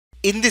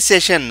In this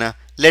session,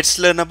 let's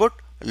learn about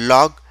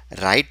log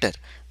writer.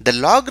 The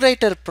log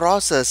writer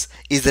process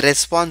is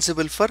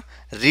responsible for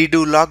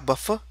redo log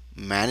buffer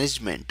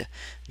management.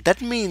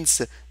 That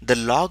means the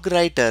log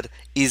writer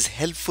is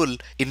helpful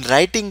in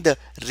writing the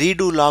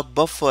redo log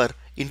buffer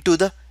into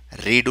the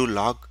redo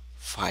log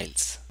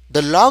files.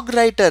 The log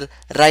writer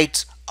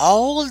writes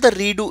all the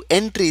redo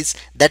entries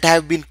that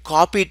have been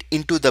copied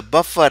into the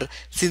buffer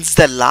since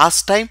the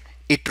last time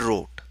it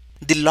wrote.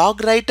 The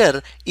log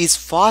writer is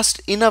fast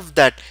enough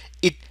that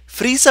it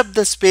frees up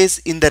the space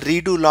in the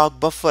redo log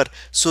buffer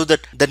so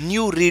that the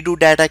new redo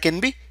data can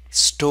be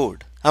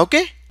stored.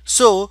 Okay?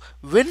 So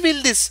when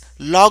will this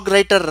log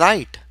writer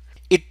write?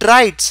 It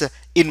writes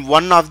in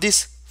one of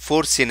these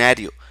four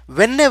scenarios.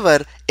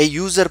 Whenever a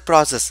user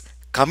process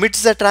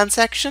commits the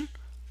transaction,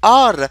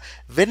 or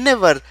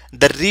whenever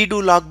the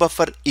redo log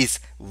buffer is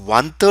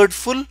 1/3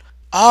 full,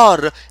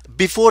 or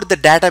before the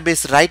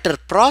database writer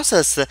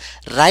process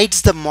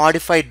writes the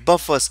modified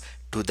buffers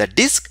to the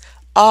disk,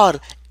 or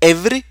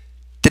every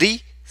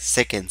 3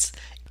 seconds.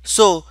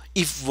 So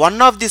if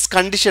one of these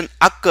condition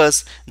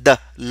occurs, the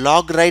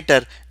log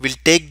writer will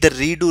take the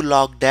redo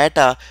log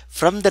data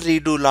from the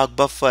redo log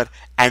buffer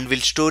and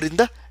will store in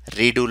the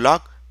redo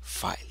log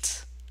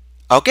files.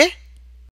 Okay?